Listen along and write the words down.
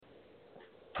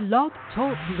Blog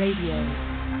Talk Radio.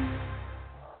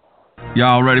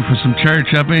 Y'all ready for some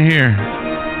church up in here?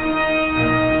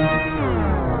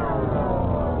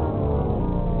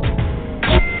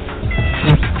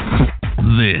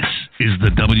 This is the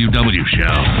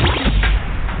WWShow.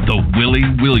 The Willie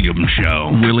Williams Show.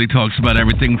 Willie talks about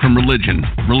everything from religion,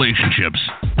 relationships,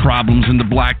 problems in the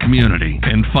black community,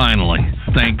 and finally,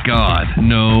 thank God,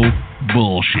 no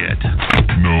bullshit.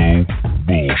 No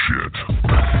bullshit.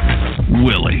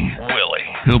 Willie.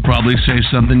 He'll probably say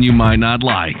something you might not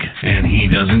like, and he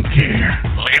doesn't care.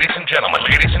 Ladies and gentlemen,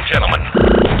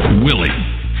 Willie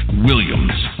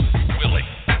Williams. Willie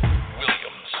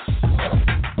Williams.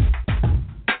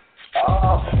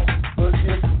 Oh,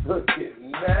 look it,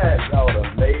 man. Y'all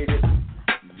done made it.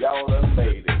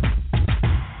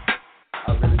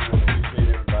 I really do appreciate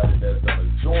everybody that's going to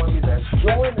join me, that's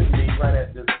joining me right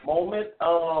at this moment.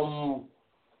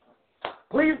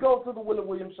 Please go to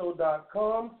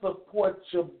TheWWShow.com, support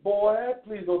your boy.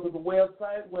 Please go to the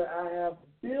website where I have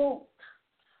built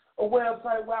a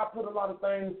website where I put a lot of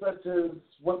things such as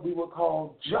what we would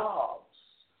call jobs.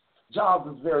 Jobs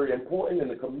is very important in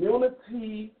the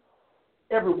community,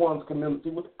 everyone's community,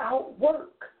 without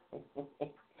work.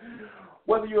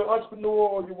 Whether you're an entrepreneur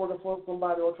or you're working for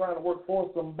somebody or trying to work for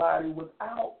somebody,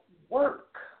 without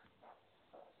work,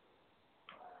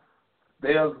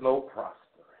 there's no prospering.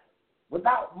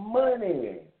 Without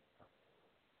money,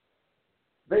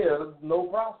 there's no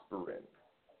prospering.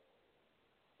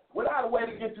 Without a way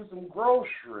to get you some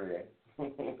grocery,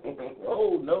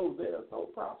 oh no, there's no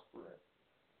prospering.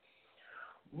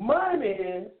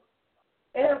 Money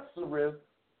answereth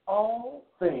all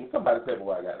things. Somebody tell me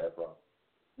where I got that from.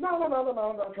 No,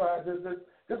 don't try it.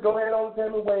 Just go ahead on and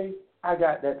tell me where I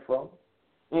got that from.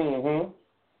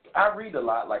 I read a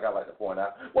lot, like I like to point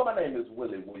out. Well, my name is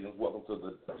Willie Williams. Welcome to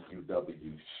the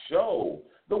TheWWShow,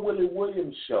 the Willie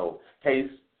Williams Show. In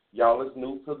case y'all is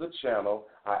new to the channel,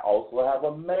 I also have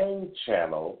a main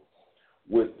channel,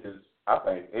 which is, I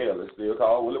think, it's still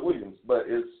called Willie Williams, but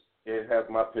it has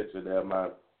my picture there, my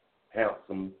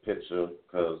handsome picture,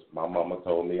 because my mama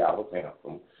told me I was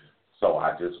handsome, so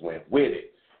I just went with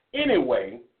it.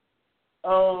 Anyway,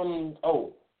 there's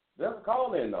a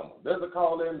call-in number. Because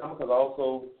I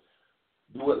also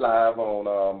do it live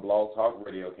on Blog Talk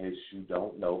Radio, in case you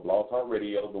don't know. Blog Talk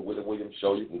Radio, the Willie Williams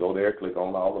Show. You can go there, click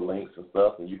on all the links and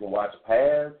stuff, and you can watch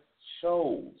past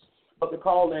shows. But the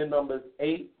call-in number is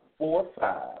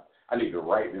 845. I need to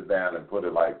write this down and put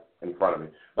it, in front of me.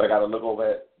 But I got to look over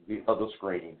at the other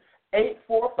screen.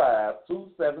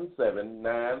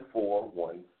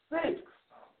 845-277-9416.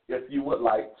 If you would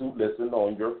like to listen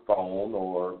on your phone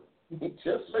or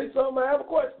just say something, I have a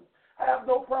question. I have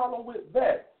no problem with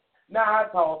that. Now, I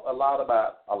talk a lot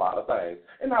about a lot of things,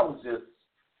 and I was just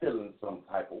feeling some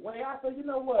type of way. I said, you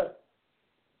know what?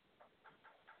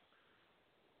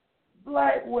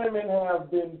 Black women have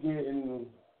been getting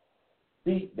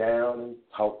beat down and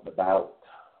talked about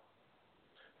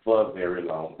for a very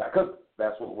long time, because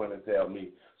that's what women tell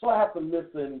me. So I have to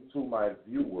listen to my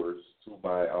viewers, to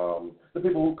my the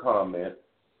people who comment.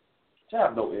 I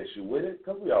have no issue with it,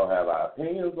 because we all have our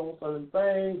opinions on certain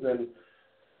things, and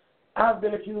I've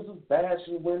been accused of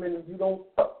bashing women, and you don't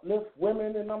uplift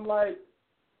women, and I'm like,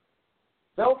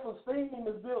 self-esteem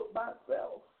is built by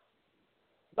self.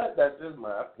 But that's just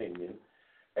my opinion.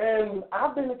 And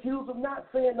I've been accused of not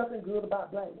saying nothing good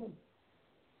about black women.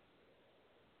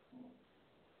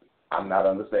 I'm not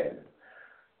understanding.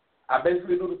 I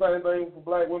basically do the same thing for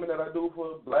black women that I do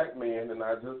for black men, and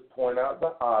I just point out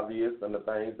the obvious and the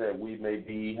things that we may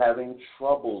be having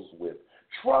troubles with,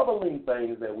 troubling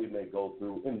things that we may go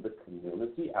through in the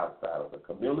community, outside of the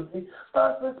community,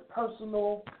 us as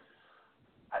personal,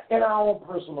 in our own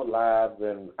personal lives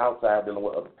and outside dealing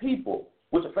with other people,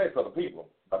 which affects other people,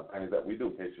 other things that we do,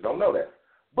 in case you don't know that.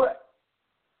 But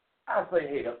I say,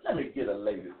 hey, let me get a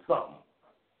lady something.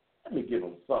 Let me give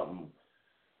them something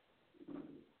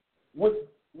which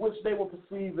they will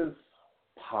perceive as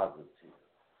positive.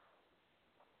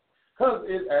 Because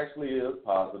it actually is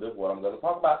positive, what I'm going to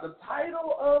talk about. The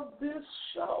title of this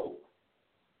show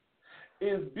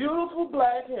is Beautiful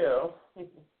Black Hair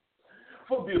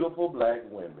for Beautiful Black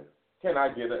Women. Can I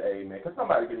get an amen? Can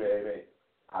somebody give me an amen?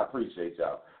 I appreciate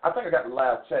y'all. I think I got the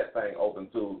live chat thing open,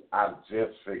 too. I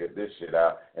just figured this shit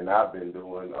out, and I've been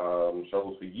doing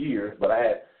shows for years, but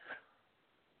I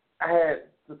had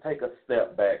to take a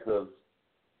step back because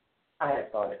I had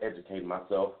started educating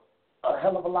myself a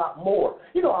hell of a lot more.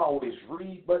 I always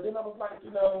read, but then I was like,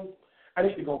 I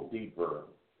need to go deeper.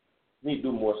 I need to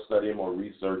do more studying, more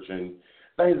research, and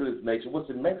things of this nature, which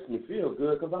it makes me feel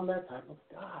good because I'm that type of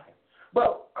guy.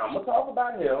 But I'm going to talk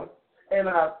about him, and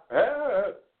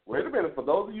Wait a minute. For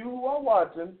those of you who are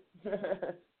watching,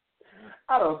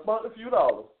 I done spent a few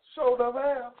dollars. Showed up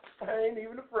have. I ain't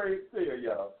even afraid to tell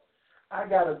y'all. I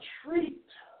got a treat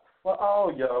for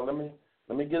all y'all. Let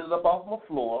me get it up off my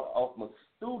floor, off my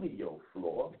studio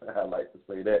floor. I like to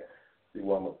say that. See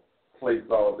where I'm going to place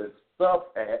all this stuff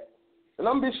at. And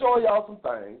I'm going to be showing y'all some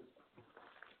things,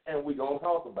 and we're going to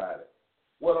talk about it.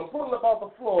 What I'm pulling up off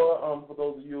the floor, for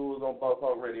those of you who's on Blog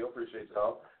Talk Radio, appreciate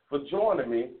y'all for joining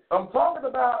me. I'm talking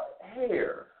about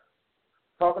hair.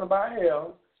 Talking about hair,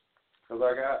 because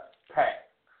I got packs.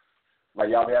 Like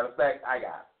y'all be having stacks, I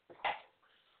got packs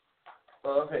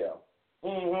of hair.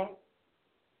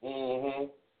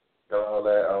 All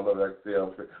that, I don't know if I can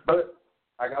tell. But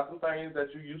I got some things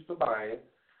that you used to buying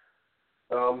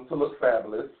to look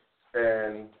fabulous,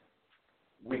 and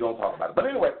we're going to talk about it. But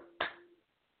anyway,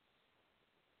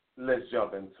 let's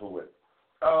jump into it.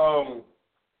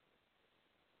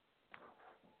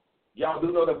 Y'all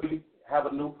do know that we have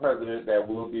a new president that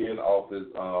will be in office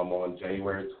on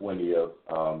January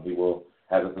 20th. He will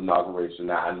have his inauguration.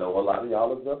 Now, I know a lot of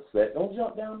y'all is upset. Don't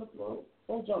jump down the throat.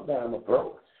 Don't jump down the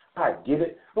throat. I get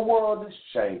it. The world is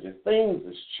changing. Things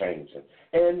is changing.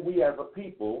 And we as a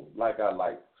people, like I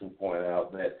like to point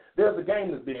out, that there's a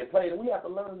game that's being played, and we have to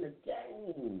learn the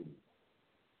game.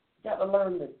 You got to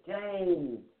learn the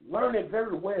game. Learn it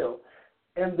very well,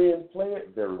 and then play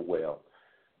it very well.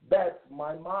 That's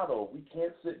my motto. We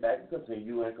can't sit back and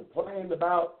continue and complain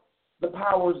about the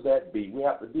powers that be. We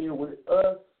have to deal with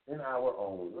us in our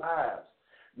own lives.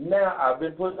 Now, I've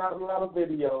been putting out a lot of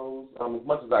videos, as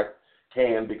much as I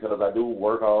can, because I do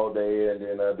work all day, and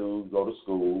then I do go to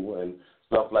school and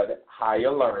stuff like that.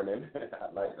 Higher learning.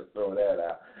 I like to throw that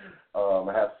out.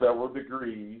 I have several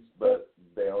degrees, but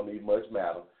they don't need much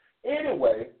matter.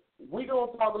 Anyway, we're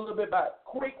going to talk a little bit about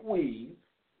quick weaves,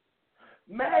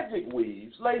 magic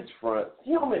weaves, lace fronts,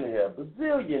 human hair,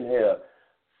 Brazilian hair,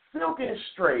 silk and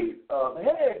straight,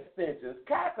 hair extensions,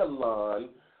 kakalon,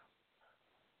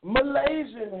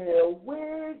 Malaysian hair,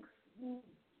 wigs,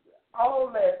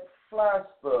 all that fly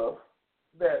stuff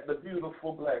that the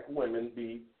beautiful black women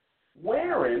be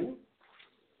wearing.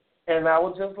 And I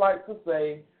would just like to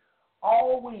say,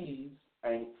 all weaves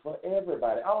ain't for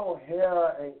everybody. All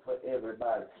hair ain't for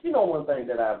everybody. You know, one thing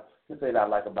that I can say that I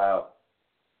like about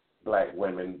black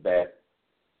women, that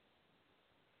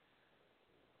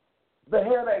the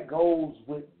hair that goes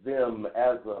with them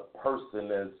as a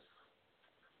person is,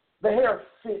 the hair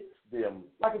fits them.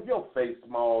 Like if your face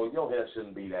small, your hair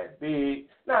shouldn't be that big.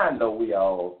 Now I know we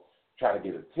all try to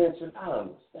get attention. I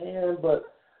understand, but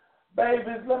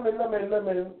babies, let me tell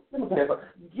you something.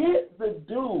 Get the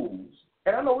dudes.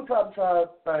 And I know we try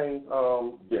things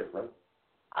different.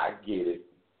 I get it.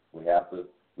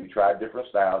 We try different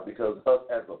styles because us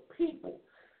as a people,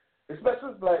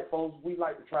 especially as black folks, we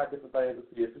like to try different things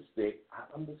to see if it sticks. I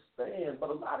understand, but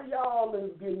a lot of y'all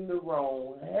is getting the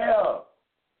wrong hair.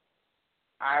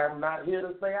 I'm not here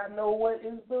to say I know what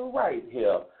is the right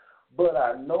hair, but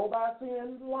I know by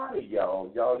seeing a lot of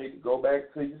y'all need to go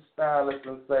back to your stylist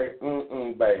and say,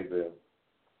 baby,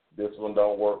 this one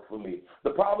don't work for me.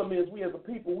 The problem is we as a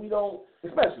people, we don't,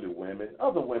 especially women,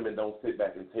 other women don't sit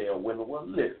back and tell women, well,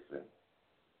 listen,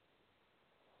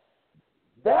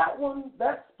 that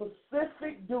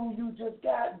specific dude you just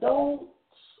got don't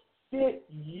fit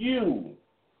you.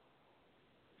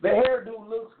 The hairdo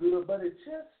looks good, but it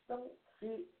just don't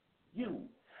fit you.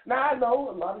 Now, I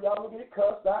know a lot of y'all will get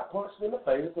cussed out, punched in the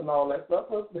face, and all that stuff,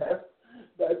 but that's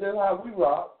just how we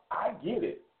rock. I get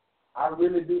it. I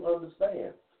really do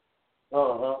understand. A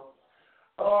lot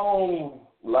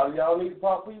of y'all need to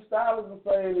talk to your stylist and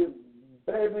say,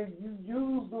 baby, you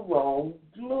used the wrong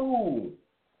glue.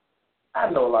 I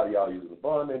know a lot of y'all using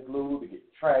abundant glue to get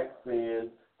tracks in.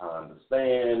 I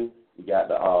understand. You got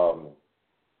the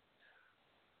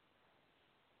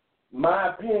my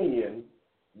opinion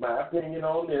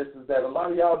on this is that a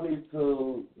lot of y'all need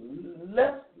to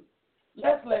let's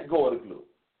let go of the glue.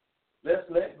 Let's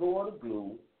let go of the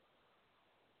glue.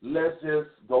 Let's just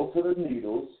go to the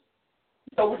needles.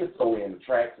 You know, we can sew in the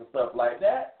tracks and stuff like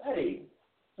that. Hey,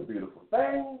 it's a beautiful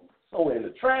thing. Sew in the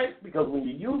tracks, because when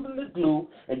you're using the glue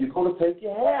and you go to take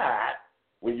your hair out,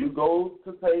 when you go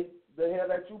to take the hair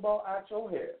that you bought out your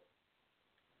hair,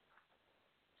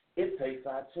 it takes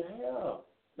out your hair.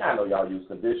 Now, I know y'all use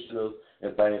conditioners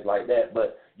and things like that,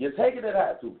 but you're taking it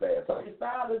out too fast. So your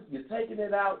stylist, you're taking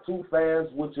it out too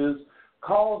fast, which is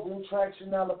causing traction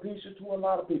alopecia to a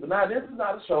lot of people. Now, this is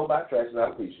not a show about traction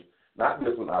alopecia. Not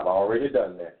this one. I've already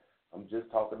done that. I'm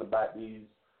just talking about these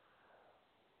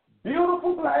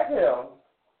beautiful black hair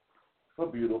for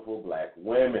beautiful black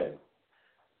women.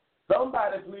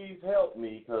 Somebody please help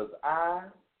me, because I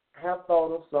have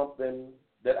thought of something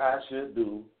that I should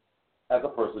do as a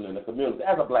person in the community,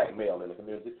 as a black male in the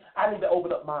community. I need to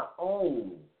open up my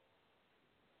own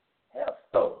hair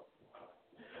store.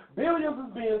 Billions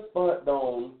is being spent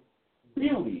on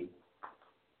beauty.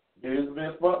 Billions is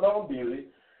being spent on beauty.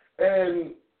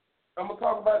 And I'm going to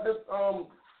talk about this.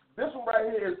 This one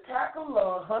right here is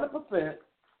Kakalon, 100%.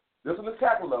 This one is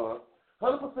Kakalon,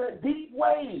 100% deep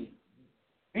wave.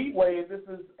 Deep wave, this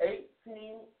is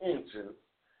 18 inches.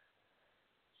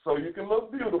 So you can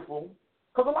look beautiful,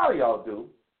 because a lot of y'all do.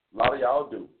 A lot of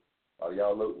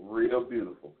y'all look real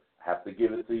beautiful. I have to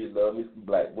give it to you. Love me some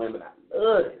black women. I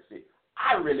love that shit.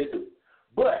 I really do.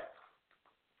 But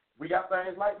we got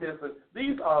things like this, and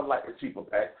these are like the cheaper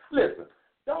packs. Listen,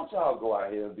 don't y'all go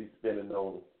out here and be spending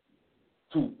those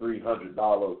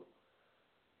 $200-300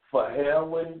 for hair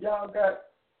when y'all got,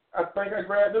 I think I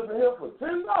grabbed this in here for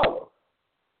 $10.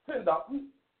 $10.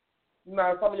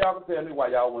 Now, some of y'all can tell me why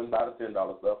y'all wouldn't buy the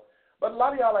 $10 stuff. But a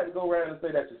lot of y'all like to go around and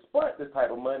say that you spent this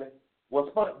type of money. Well,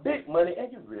 spent big money,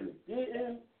 and you really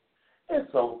didn't.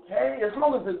 It's okay. As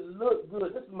long as it looks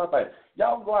good. This is my thing.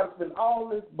 Y'all go out and spend all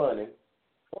this money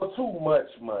or too much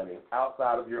money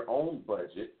outside of your own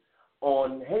budget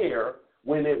on hair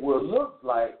when it will look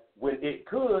like, when it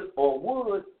could or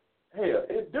would hair.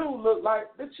 It do look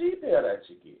like the cheap hair that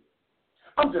you get.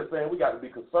 I'm just saying we got to be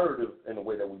conservative in the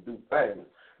way that we do things.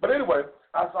 But anyway,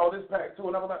 I saw this pack too,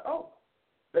 and I was like, oh,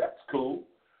 that's cool.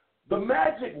 The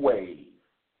Magic Wave.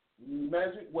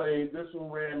 This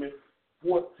one ran me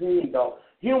 $14.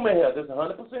 Human hair. This is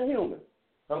 100% human.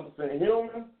 100%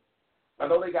 human. I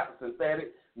know they got the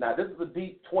synthetic. Now, this is a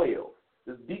deep 12.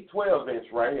 This deep 12 inch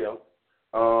right here.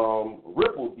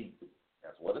 Ripple deep.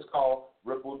 That's what it's called.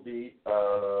 Ripple deep.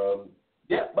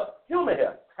 Yeah, but human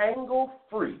hair. Tangle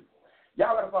free.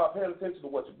 Y'all got to start paying attention to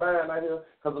what you're buying out here,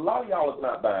 because a lot of y'all is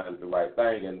not buying the right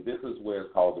thing, and this is where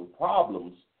it's causing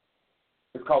problems.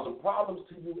 It's causing problems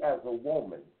to you as a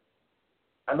woman.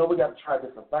 I know we got to try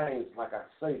different things, like I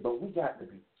say, but we got to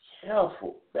be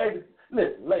careful. Baby,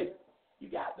 listen, ladies, you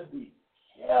got to be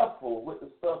careful with the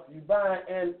stuff you buy,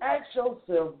 and ask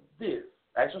yourself this.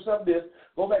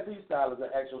 Go back to your stylist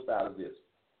and ask your stylist this.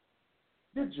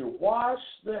 Did you wash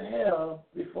the hair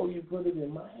before you put it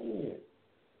in my head?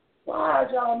 Why are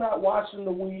y'all not washing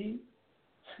the weave?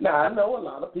 Now, I know a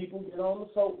lot of people get on the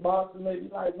soapbox and they be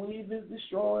like, weave is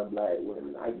destroying black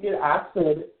women. I get it. I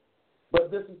said it.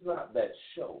 But this is not that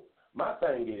show. My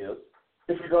thing is,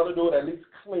 if you're going to do it, at least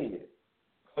clean it.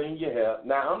 Clean your hair.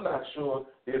 Now, I'm not sure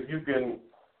if you can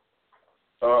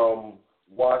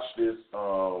wash this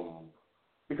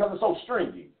because it's so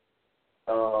stringy.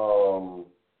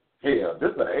 Hair.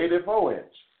 This is an 84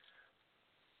 inch.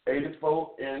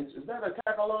 84 inch. Is that a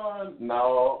Kakalon?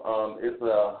 No, it's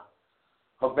a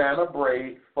Havana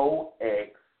braid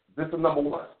 4X. This is number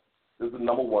one. This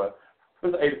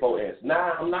is 84 inch.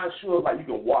 Now, I'm not sure like you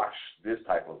can wash this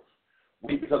type of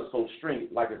weave because it's so stringy,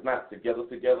 like it's not together,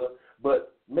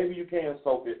 but maybe you can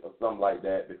soak it or something like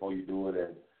that before you do it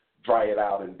and dry it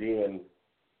out and then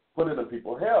put it in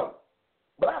people's hair.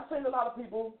 But I've seen a lot of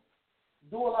people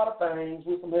do a lot of things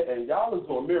with some hair, and y'all is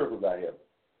doing miracles out here.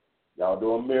 Y'all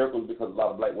doing miracles because a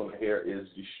lot of black women's hair is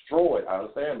destroyed. I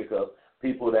understand, because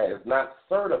people that is not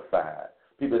certified,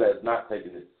 people that is not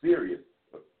taking it serious.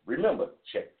 But remember,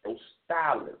 check your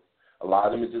stylist. A lot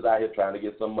of them is just out here trying to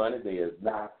get some money. They is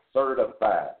not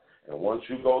certified. And once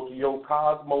you go to your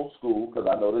Cosmo school, because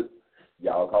I know that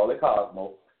y'all call it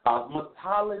Cosmo,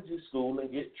 cosmetology school,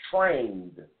 and get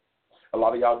trained. A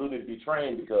lot of y'all do need to be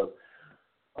trained because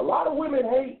a lot of women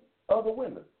hate other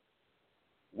women.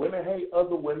 Women hate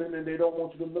other women, and they don't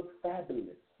want you to look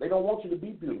fabulous. They don't want you to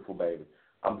be beautiful, baby.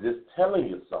 I'm just telling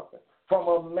you something from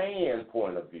a man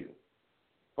point of view.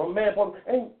 From a man point of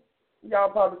view. And y'all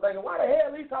probably thinking, why the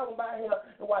hell he talking about hair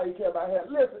and why he care about hair?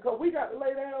 Listen, because we got to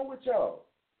lay down with y'all.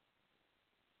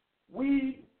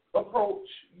 We approach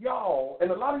y'all,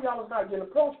 and a lot of y'all is not getting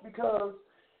approached because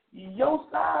your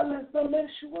stylist done mess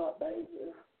you up, baby.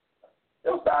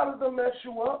 Your stylist done mess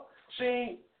you up.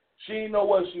 She didn't know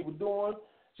what she was doing.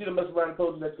 She done messed around and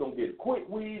told you that you're going to get a quick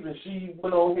weave, and she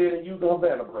went on here and used the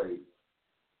Havana braids.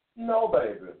 No,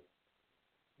 baby.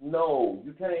 No,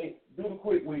 you can't do the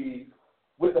quick weave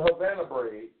with the Havana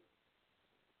braid.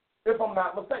 If I'm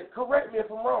not mistaken, correct me if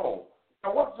I'm wrong.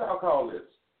 Now, what y'all call this?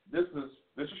 This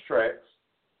is tracks.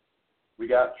 We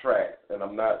got tracks, and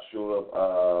I'm not sure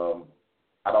if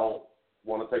I don't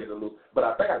want to take it a little, but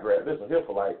I think I grabbed this one here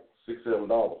for like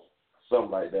 $6-7,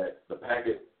 something like that. The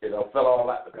packet, it fell all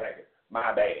out the packet.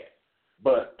 My bad.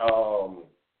 But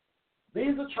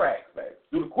these are tracks, baby.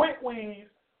 Do the quick weave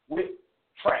with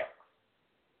tracks.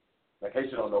 In case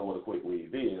you don't know what a quick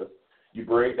weave is, You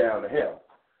braid down the hair.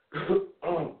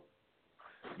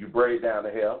 You braid down the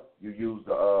hair. You use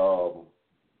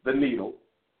the needle.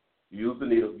 You use the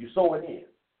needle. You sew it in.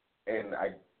 And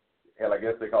I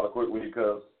guess they call it quick weave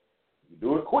because you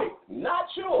do it quick. Not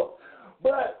sure.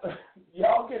 But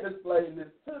y'all can explain this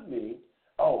to me.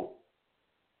 Oh,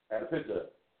 I had a picture.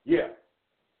 Yeah.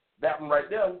 That one right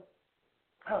there.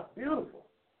 Oh, beautiful.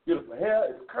 Beautiful hair.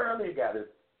 It's curly. It got this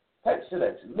texture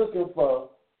that you're looking for.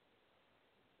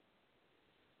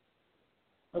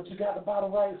 But you got to buy the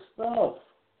right stuff.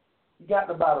 You got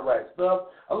to buy the right stuff.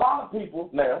 A lot of people,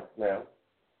 now,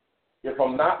 if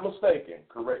I'm not mistaken,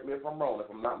 correct me if I'm wrong, if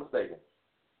I'm not mistaken,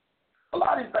 a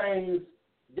lot of these things,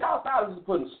 y'all stylists is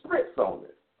putting spritz on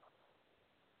it.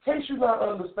 In case you're not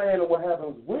understanding what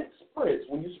happens with spritz,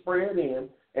 when you spray it in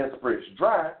and spritz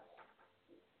dry,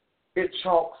 it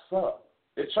chalks up.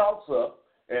 It chalks up,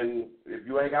 and if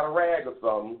you ain't got a rag or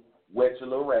something, wet your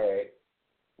little rag,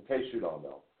 in case you don't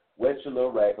know. Wet your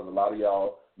little rag, because a lot of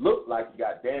y'all look like you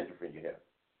got dandruff in your hair,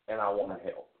 and I want to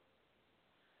help.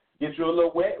 Get you a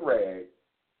little wet rag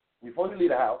before you leave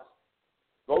the house.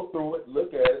 Go through it,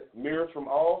 look at it, mirrors from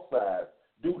all sides.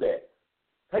 Do that.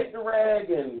 Take the rag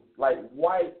and,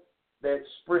 wipe that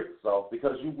spritz off,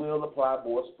 because you will apply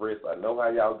more spritz. I know how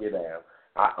y'all get down.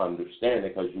 I understand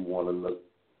it because you want to look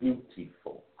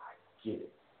beautiful. I get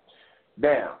it.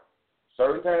 Now,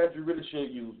 certain times you really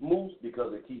should use mousse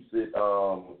because it keeps it,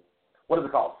 what is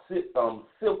it called,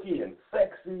 silky and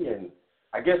sexy, and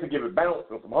I guess to give it bounce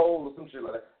and some holes or some shit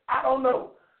like that. I don't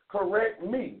know. Correct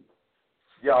me.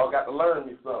 Y'all got to learn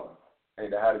me something.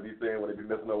 Ain't that how they be saying when they be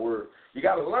missing no words? You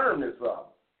got to learn this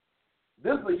something.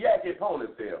 This is a yakky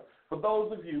ponytail. For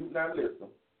those of you, now listen.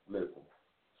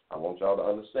 I want y'all to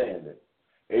understand it.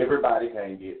 Everybody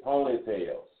can't get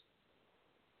ponytails.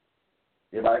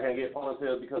 Everybody can't get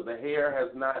ponytails because the hair has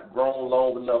not grown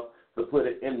long enough to put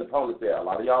it in the ponytail. A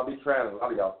lot of y'all be trying, a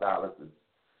lot of y'all stylists,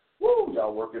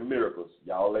 y'all working miracles.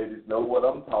 Y'all ladies know what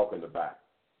I'm talking about.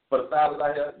 For the stylists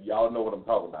out here, y'all know what I'm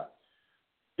talking about.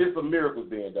 It's some miracles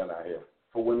being done out here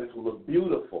for women to look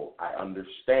beautiful. I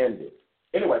understand it.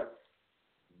 Anyway,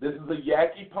 this is a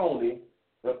yakky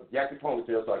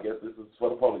ponytail, so I guess this is for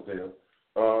the ponytail.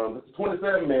 This is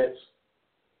 27 inch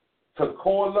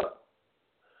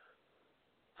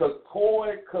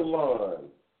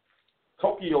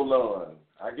Tokyo Lawn,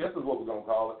 I guess is what we're going to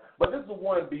call it. But this is a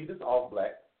 1B. This is all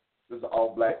black. This is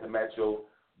all black to match your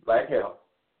black hair.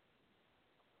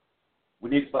 We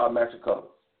need to start matching colors.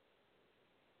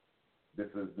 This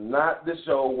is not the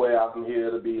show where I'm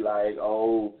here to be like,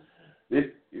 oh, this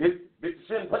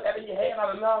shouldn't put that in your head.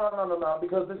 No,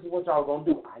 because this is what y'all going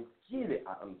to do. I get it.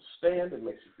 I understand. It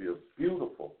makes you feel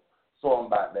beautiful. So I'm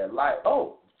about that life.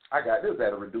 Oh, I got this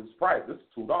at a reduced price. This is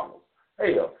 $2.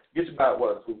 Hell, get you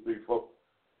about, 2, 3, 4.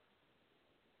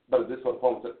 But is this for the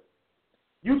ponytail?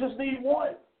 You just need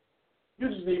one. You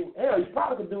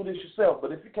probably could do this yourself,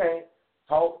 but if you can't,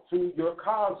 talk to your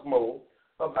Cosmo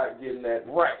about getting that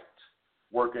right,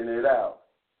 working it out.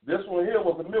 This one here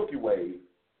was a Milky Way.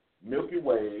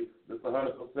 This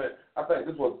 100%. I think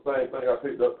this was the same thing I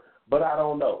picked up, but I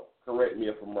don't know. Correct me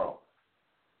if I'm wrong.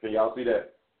 Can y'all see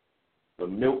that? The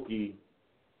Milky,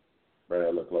 bring that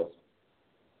a little closer.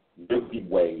 Milky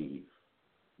Wave.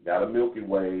 Got a Milky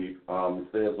Wave. It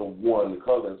says a 1. The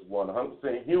color is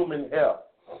 100% human hair.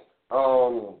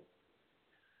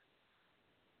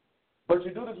 But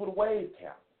you do this with a wave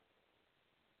cap.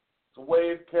 It's a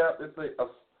wave cap. It's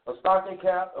a stocking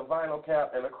cap, a vinyl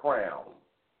cap, and a crown.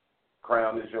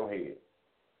 Crown is your head.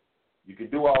 You can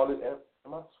do all this.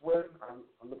 Am I sweating?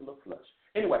 I'm looking a little flush.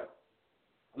 Anyway,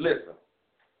 listen.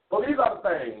 So these are the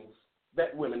things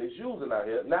that women is using out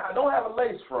here. Now, I don't have a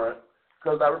lace front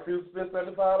because I refuse to spend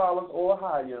 $75 or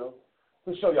higher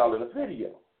to show y'all in the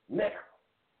video. Now,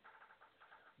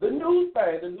 the new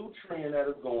trend that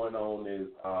is going on is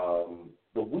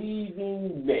the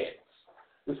weaving nets.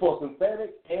 It's for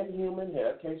synthetic and human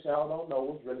hair. In case y'all don't know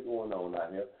what's really going on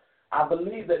out here, I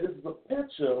believe that this is a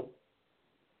picture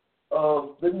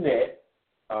of the net.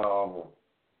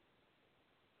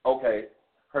 Okay,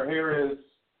 her hair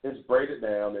is braided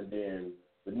down, and then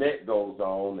the net goes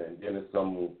on, and then there's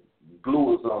some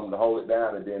glue or something to hold it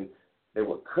down, and then they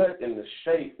were cut in the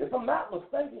shape. If I'm not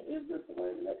mistaken, is this the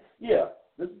wavy net? Yeah,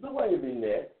 this is the wavy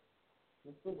net.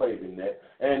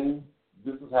 And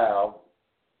this is how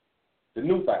the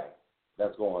new thing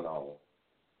that's going on.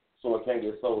 So it can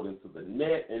get sold into the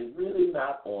net and really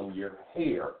not on your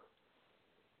hair.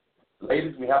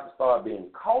 Ladies, we have to start being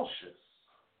cautious.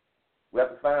 We have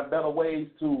to find better ways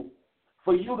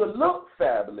for you to look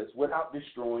fabulous without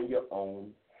destroying your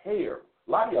own hair.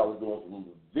 A lot of y'all are doing some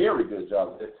very good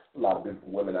jobs. There's a lot of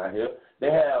beautiful women out here.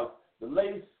 They have The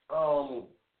lace,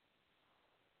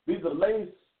 these are lace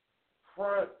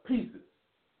front pieces.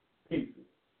 If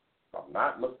I'm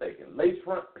not mistaken. Lace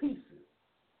front pieces.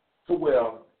 To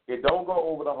where it don't go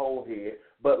over the whole head,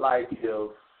 but like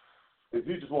if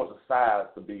you just want the sides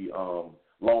to be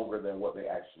longer than what they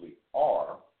actually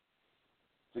are,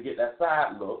 to get that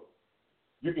side look,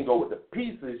 you can go with the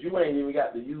pieces. You ain't even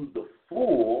got to use the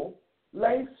full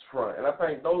lace front. And I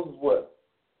think those is what,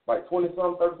 like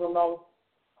 $20-some, $30-some?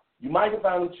 You might have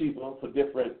found them cheaper for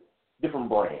different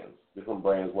brands. Different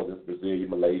brands, whether it's Brazilian,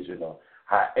 Malaysian, or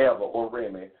however, or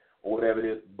Remy, or whatever it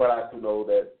is. But I do know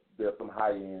that there's some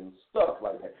high-end stuff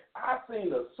like that. I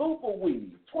seen a super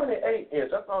weave,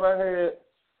 28-inch. I thought I had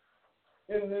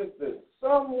in this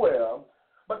somewhere.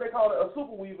 But they call it a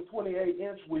super weave, a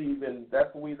 28-inch weave, and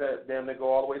that's the weave that damn near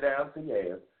go all the way down to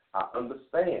your ass. I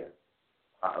understand.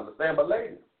 But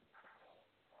ladies,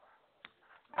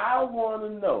 I want to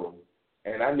know,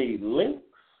 and I need links,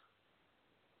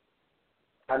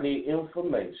 I need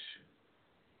information,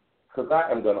 because I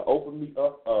am going to open me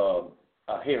up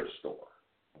a hair store.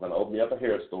 I'm going to open me up a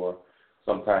hair store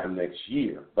sometime next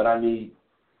year, but I need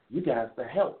you guys to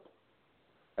help.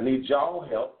 I need y'all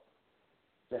help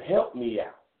to help me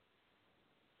out.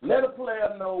 Let a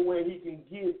player know where he can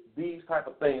get these type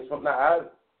of things from. Now,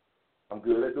 I'm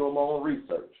good at doing my own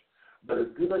research, but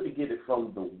it's good to get it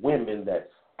from the women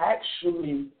that's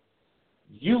actually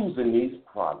using these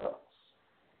products.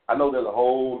 I know there's a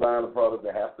whole line of products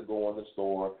that have to go in the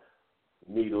store,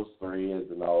 needles, threads,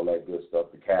 and all that good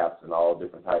stuff, the caps and all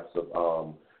different types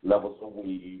of levels of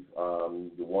weave,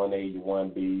 your 1A, your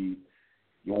 1B,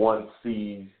 your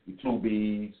 1C, your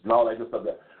 2Bs, and all that good stuff.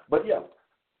 But, yeah,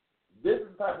 this is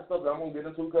the type of stuff that I'm going to get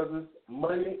into because there's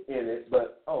money in it.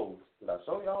 But, did I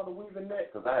show y'all the weaving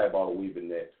net? Because I have all the weaving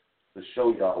net to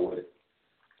show y'all with it.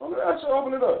 Well, I should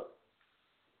open it up.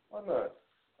 Why not?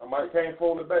 I might can't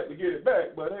fold it back to get it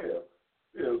back, but hell,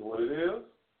 it is what it is.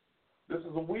 This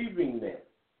is a weaving net.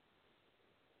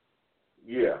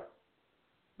 Yeah.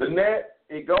 The net,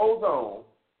 it goes on.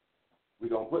 We're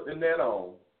going to put the net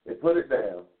on and put it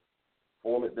down,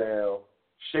 form it down,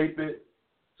 shape it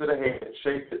to the head,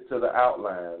 shape it to the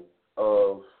outline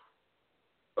of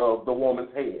the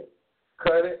woman's head.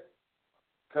 Cut it.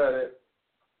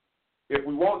 If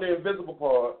we want the invisible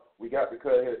part, we got to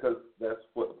cut it here because that's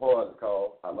what the part is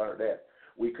called. I learned that.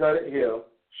 We cut it here,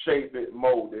 shape it,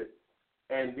 mold it,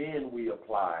 and then we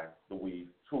apply the weave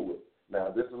to it.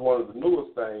 Now, this is one of the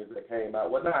newest things that came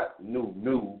out. Well, not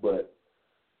new, but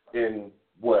in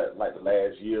like the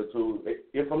last year or two.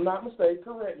 If I'm not mistaken,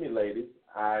 correct me, ladies.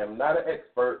 I am not an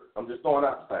expert. I'm just throwing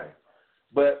out the thing.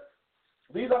 But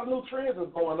these are the new trends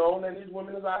that's going on, and these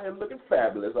women is out here looking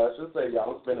fabulous. I should say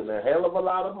y'all are spending a hell of a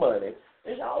lot of money,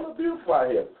 and y'all look beautiful out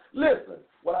here. Listen,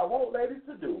 what I want you ladies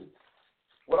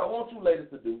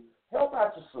to do, help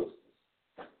out your sisters.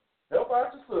 Help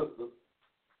out your sisters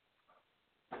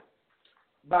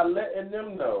by letting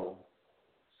them know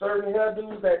certain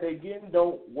hairdos that they getting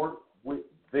don't work with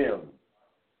them.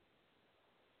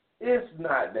 It's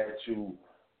not that you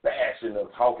bashing or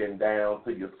talking down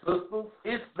to your sisters.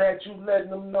 It's that you letting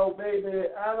them know, baby,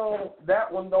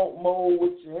 that one don't mold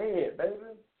with your head, baby.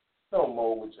 Don't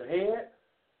mold with your head.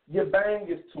 Your bang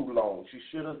is too long. She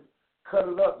should have cut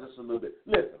it up just a little bit.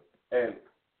 Listen, and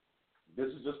this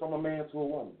is just from a man to a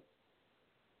woman,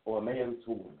 or a man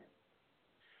to a woman.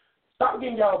 Stop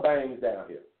getting y'all bangs down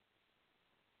here.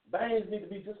 Bangs need to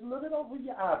be just a little bit over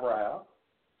your eyebrow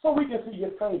so we can see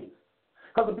your face.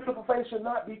 Because a beautiful face should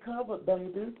not be covered,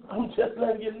 baby. I'm just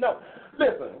letting you know.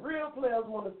 Listen, real players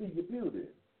want to see your beauty.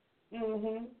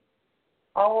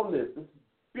 All this is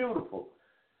beautiful.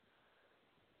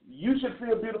 You should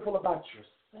feel beautiful about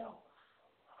yourself.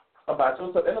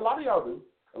 And a lot of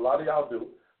y'all do.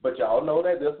 But y'all know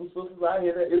that there's some sisters out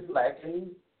here that is lacking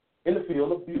in the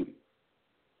field of beauty.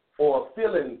 Or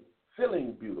feeling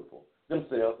beautiful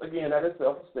themselves. Again, that is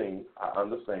self-esteem. I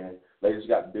understand. Ladies, you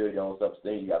got to build your own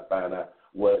self-esteem. You got to find out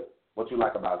what you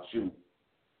like about you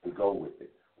and go with it.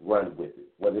 Run with it.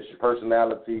 Whether it's your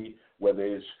personality, whether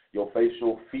it's your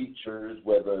facial features,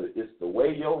 whether it's the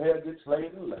way your hair gets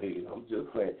laid and laid. I'm just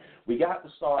saying. We got to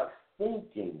start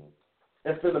thinking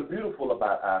and feeling beautiful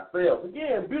about ourselves.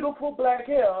 Again, beautiful black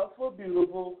hair for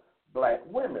beautiful black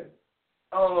women.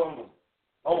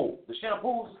 The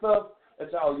shampoos and stuff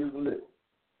that y'all using this.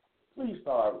 Please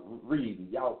start reading.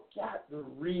 Y'all got to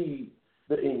read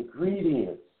the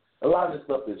ingredients. A lot of this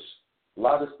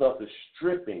stuff is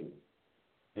stripping.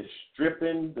 It's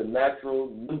stripping the natural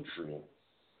nutrients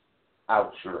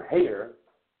out your hair,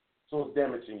 so it's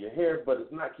damaging your hair, but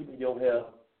it's not keeping your hair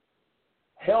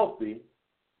healthy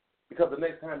because the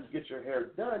next time you get your hair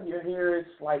done, your hair is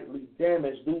slightly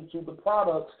damaged due to the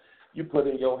products you put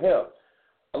in your hair.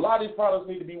 A lot of these products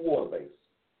need to be water-based.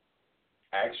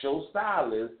 Ask your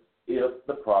stylist if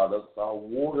the products are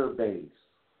water-based.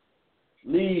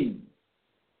 Leave.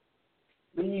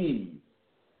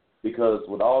 Because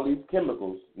with all these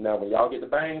chemicals, now when y'all get the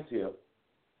bangs here,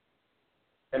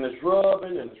 and it's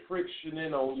rubbing and it's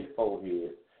frictioning on your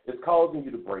forehead, it's causing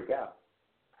you to break out.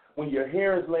 When your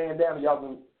hair is laying down and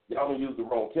y'all gonna use the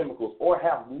wrong chemicals or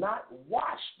have not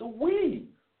washed the weave,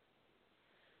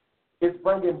 it's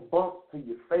bringing bumps to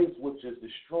your face, which is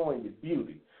destroying your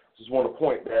beauty. Just want to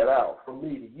point that out from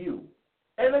me to you.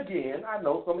 And again, I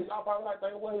know some of y'all probably like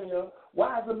thinking, well,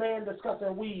 why is a man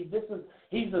discussing weave?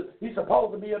 He's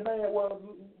supposed to be a man. Well,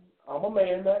 I'm a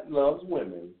man that loves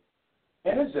women.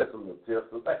 And it's just a little tip.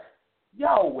 So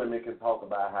y'all women can talk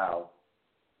about how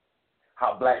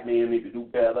black men need to do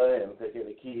better and take care of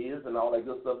the kids and all that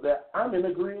good stuff there. I'm in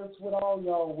agreement with all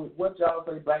y'all with what y'all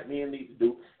say black men need to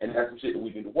do, and that's some shit that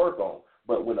we need to work on.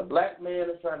 But when a black man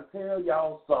is trying to tell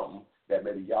y'all something that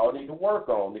maybe y'all need to work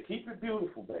on to keep it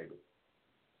beautiful, baby,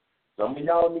 some of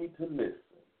y'all need to listen.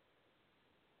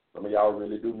 Some of y'all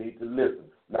really do need to listen.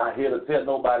 Not here to tear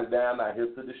nobody down, not here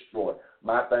to destroy.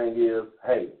 My thing is,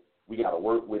 hey, we got to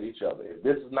work with each other. If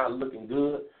this is not looking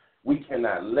good, we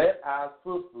cannot let our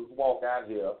sisters walk out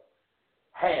here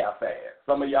half-assed.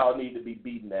 Some of y'all need to be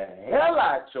beating the hell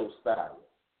out your stylist.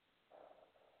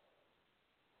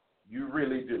 You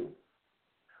really do.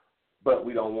 But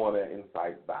we don't want to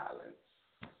incite violence.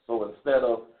 So instead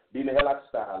of beating the hell out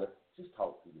your stylist, just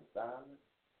talk to your stylist.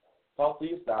 Talk to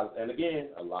your stylist. And again,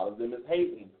 a lot of them is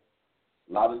hating.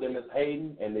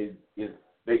 And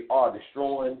they are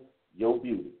destroying your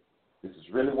beauty. This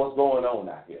is really what's going on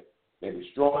out here. They're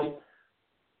destroying.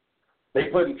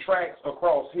 They're putting tracks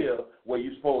across here where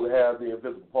you're supposed to have the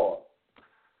invisible part.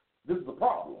 This is the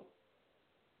problem.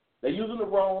 They're using the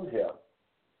wrong hair.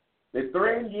 They're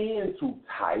threading you in too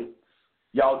tight.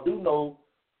 Y'all do know,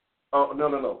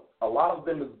 no. A lot of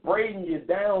them is braiding you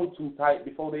down too tight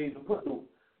before they even put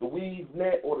the weave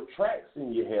net or the tracks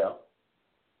in your hair,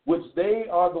 which they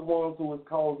are the ones who is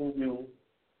causing you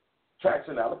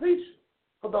traction alopecia.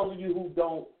 For those of you who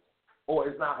don't, or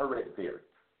it's not hereditary,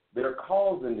 that are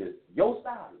causing this, your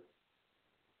stylist.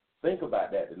 Think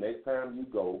about that the next time you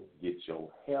go get your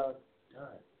hair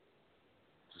done.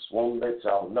 Just want to let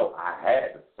y'all know I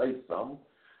had to say something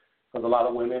because a lot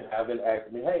of women have been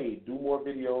asking me, hey, do more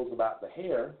videos about the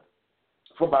hair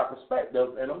from my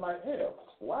perspective. And I'm like, hell,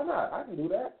 why not? I can do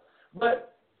that.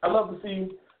 But I love to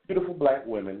see beautiful black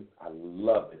women. I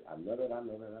love it. I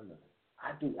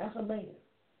do, as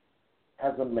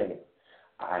a man.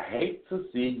 I hate to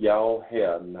see y'all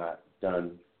hair not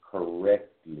done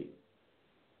correctly.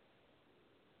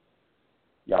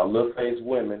 Y'all little-faced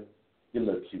women, you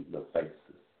little cute little faces.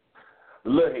 The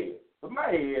little head. But my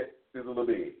head is a little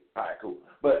big. All right, cool.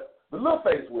 But the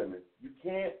little-faced women, you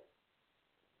can't,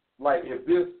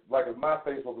 if my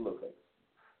face was a little face,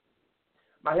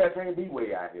 my hair can't be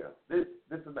way out here. This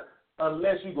is not,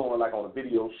 unless you're going like on a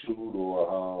video shoot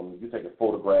or you're taking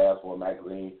photographs for a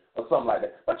magazine or something like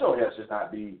that. But your hair should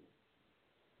not be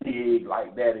big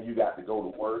like that and you got to go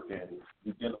to work and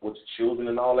you're dealing with your children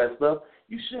and all that stuff.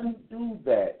 You shouldn't do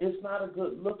that. It's not a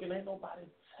good look and ain't nobody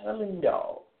telling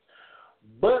y'all.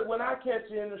 But when I catch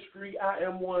you in the street, I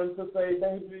am one to say,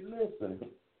 baby, listen,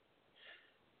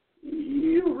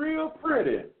 you real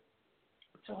pretty,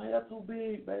 but your hair too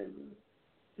big, baby.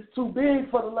 It's too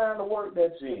big for the line of work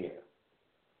that you're in.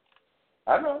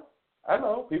 I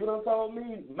know. People done told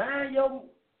me, mind your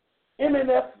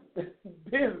MNF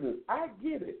business. I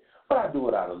get it. But I do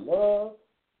it out of love.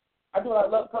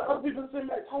 Because other people sitting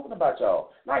back talking about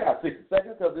y'all. Now I got 60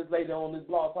 seconds because this lady on this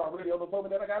blog talk radio told me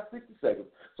that I got 60 seconds.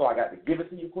 So I got to give it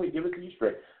to you quick, give it to you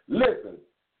straight. Listen,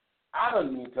 I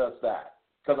don't need to cuss that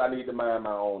because I need to mind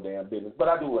my own damn business. But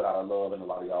I do it out of love, and a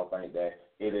lot of y'all think that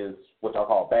it is what y'all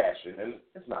call bashing, and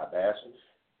it's not bashing.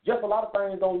 Just a lot of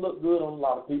things don't look good on a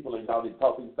lot of people, and y'all need to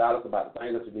talk to your stylists about the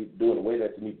things that you need to do and the way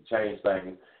that you need to change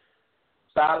things.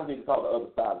 Stylists need to talk to other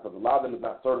stylists because a lot of them is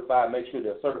not certified. Make sure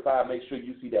they're certified. Make sure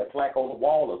you see that plaque on the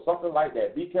wall or something like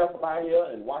that. Be careful out here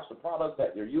and watch the products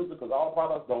that you're using because all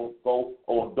products don't go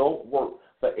or don't work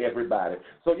for everybody.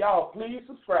 So, y'all, please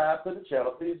subscribe to the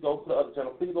channel. Please go to the other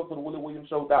channel. Please go to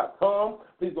TheWWShow.com.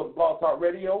 Please go to Blog Talk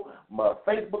Radio, my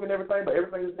Facebook and everything, but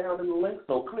everything is down in the link.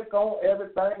 So click on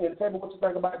everything and tell me what you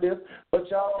think about this. But,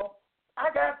 y'all, I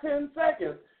got 10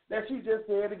 seconds. That she just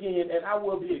said again, and I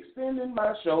will be extending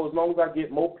my show as long as I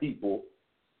get more people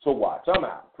to watch. I'm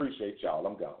out. Appreciate y'all.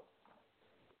 I'm gone.